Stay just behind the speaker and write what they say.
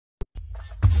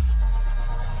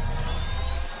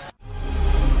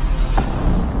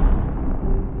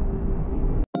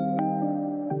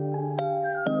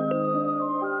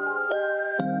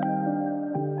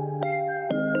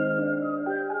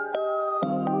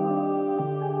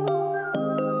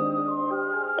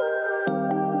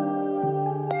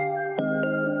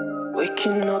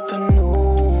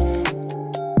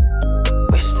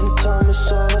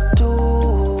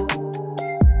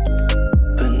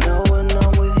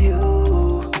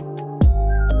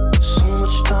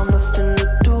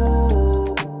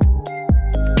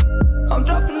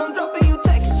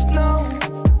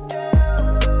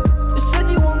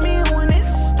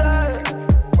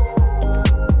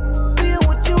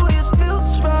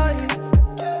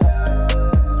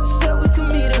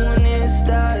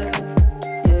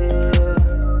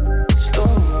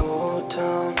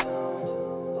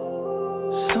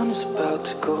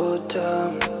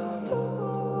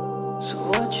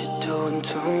doing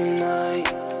tonight?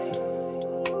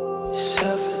 It's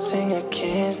everything I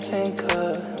can't think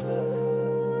of.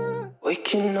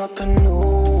 Waking up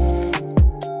anew,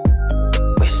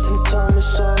 wasting time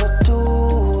is all I do.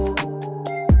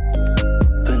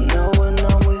 But now when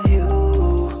I'm with you,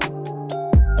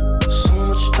 so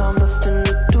much time, nothing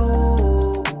to do.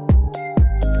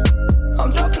 I'm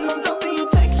dropping you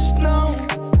texts now.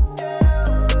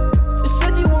 You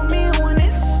said you want me when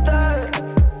it starts.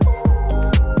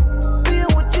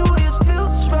 Being with you just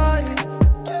feels right.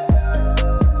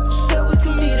 You said we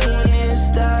could meet it when it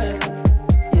starts.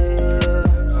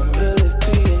 Yeah, I'm really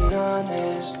being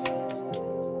honest.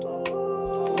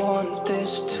 I want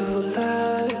this to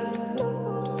last.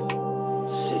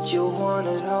 Said you want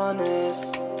it honest.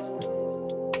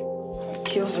 I'm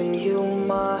giving you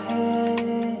my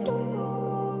hand.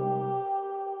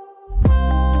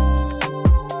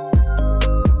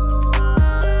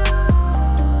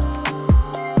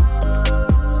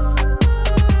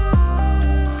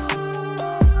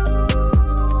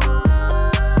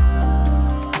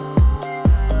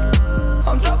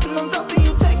 I'm dropping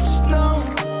you texts now.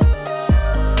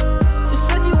 You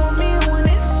said you want me when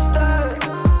it starts.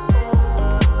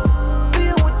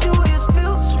 Being with you just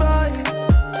feels right.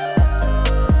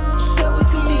 You said we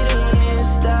could meet it when it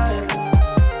starts.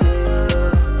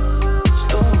 Yeah,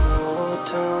 slow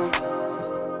down.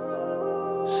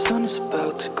 Sun is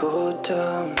about to go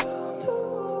down.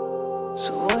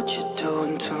 So what you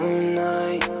doing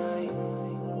tonight?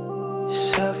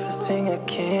 It's everything I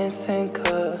can't think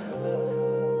of.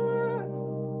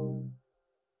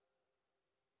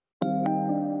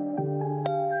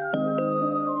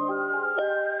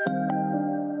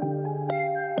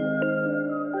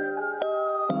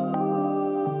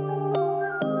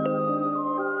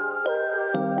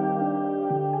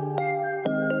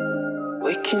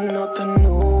 Waking up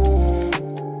anew,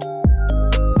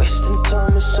 wasting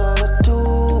time is all I do.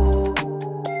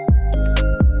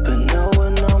 But now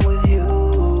when I'm with you,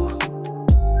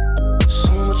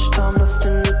 so much time,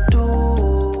 nothing to do.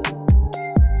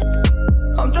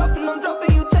 I'm dropping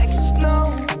you texts now.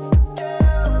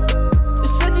 You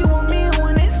said you want me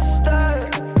when it starts.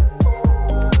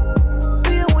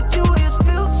 Being with you just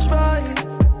feels right.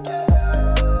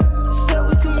 You said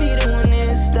we could meet it when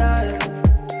it starts.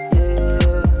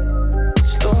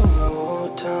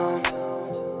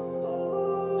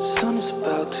 Sun is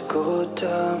about to go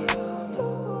down.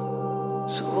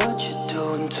 So what you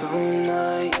doing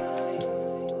tonight?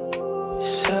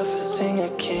 It's everything I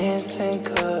can't think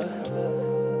of.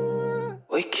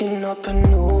 Waking up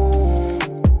anew,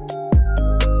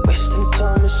 wasting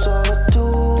time is all I do.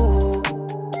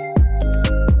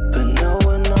 But now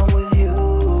when I'm with you,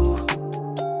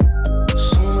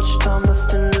 so much time,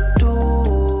 nothing to do.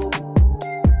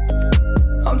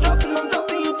 I'm dropping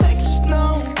you texts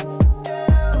now.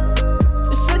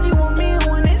 You said you want me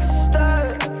when it starts. Being with you just feels right. You said we could meet it when it starts. Yeah, I'm really being honest. I want this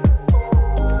to last. Said you want me when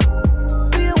it starts.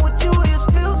 Being with you just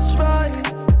feels right.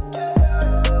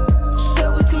 You said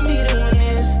we could meet it when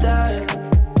it starts.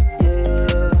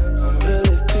 Yeah, I'm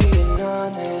really being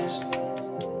honest.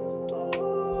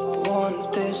 I want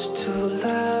this to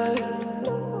last.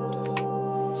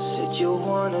 Said you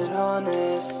want me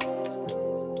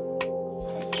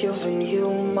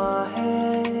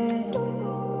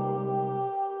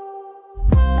when it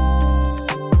starts.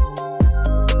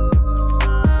 Being with you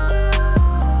just feels right.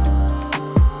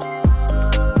 You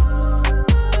said we could meet it when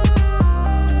it starts.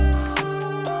 Yeah, I'm really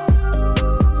honest.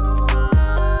 I'm giving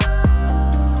you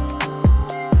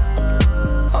my hand.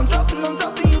 I'm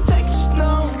dropping you texts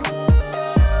now.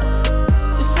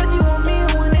 You said you want me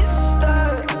when it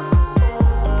starts.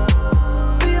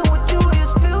 Being with you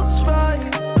just feels right.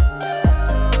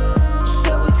 You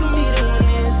said we could meet it when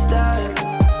it starts.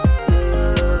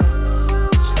 Yeah,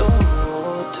 slow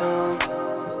down.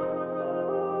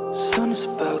 Sun is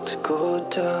about to go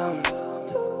down.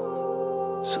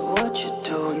 So what you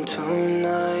doing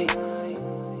tonight?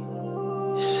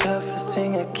 It's everything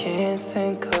I can't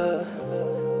think of.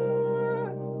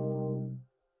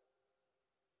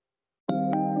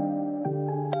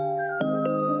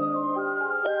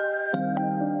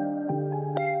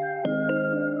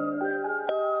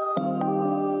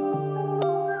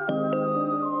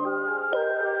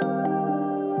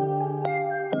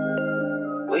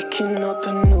 Waking up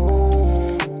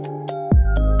anew,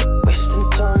 wasting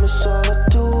time is all I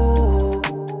do.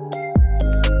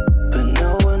 But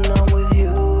now when I'm with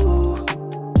you,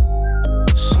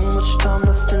 so much time,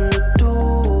 nothing to do.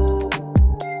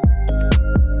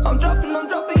 I'm dropping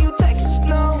you texts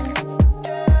now.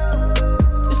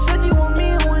 You said you want me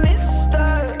when it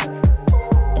starts.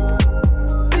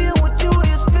 Being with you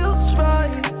just feels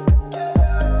right.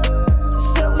 You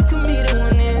said we could meet it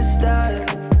when it starts.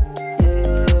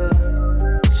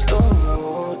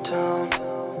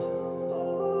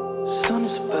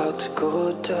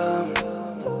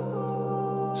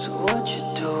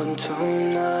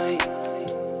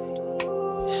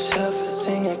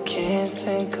 everything I can't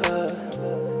think of.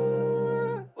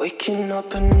 Waking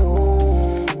up anew,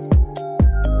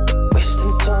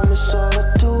 wasting time is all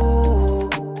I do.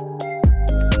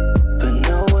 But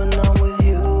now when I'm with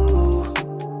you,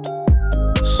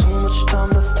 so much time,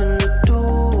 nothing to do.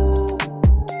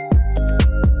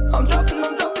 I'm dropping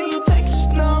you texts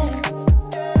now.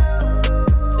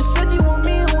 You said you want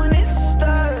me when it's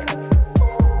that.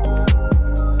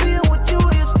 Being with you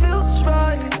just feels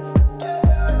right.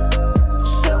 You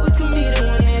said we could meet it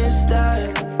when it's that.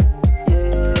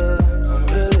 Yeah, I'm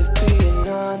really being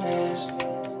honest.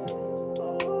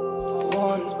 I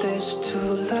want this to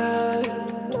last.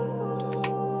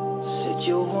 Said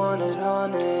you want it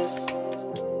honest.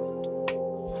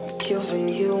 I'm giving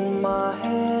you my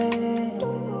hand.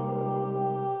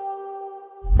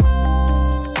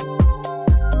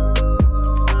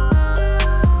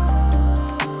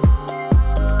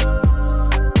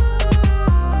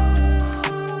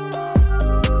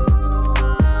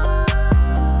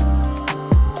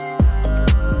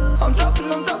 I'm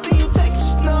dropping you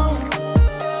texts now.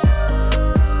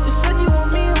 You said you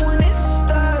want me when it's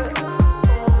that.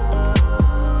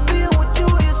 Being with you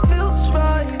just feels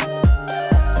right.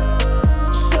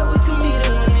 You said we could meet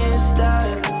it when it's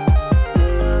that.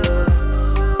 Yeah,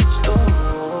 slow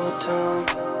down.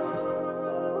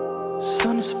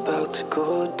 Sun is about to go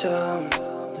down.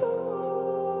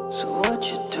 So what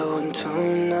you doing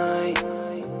tonight?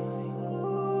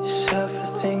 It's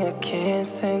everything I can't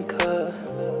think of.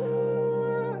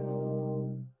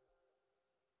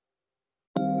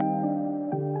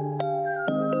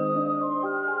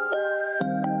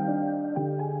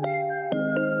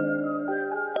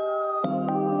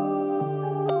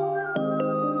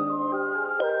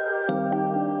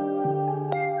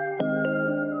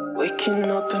 Waking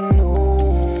up anew,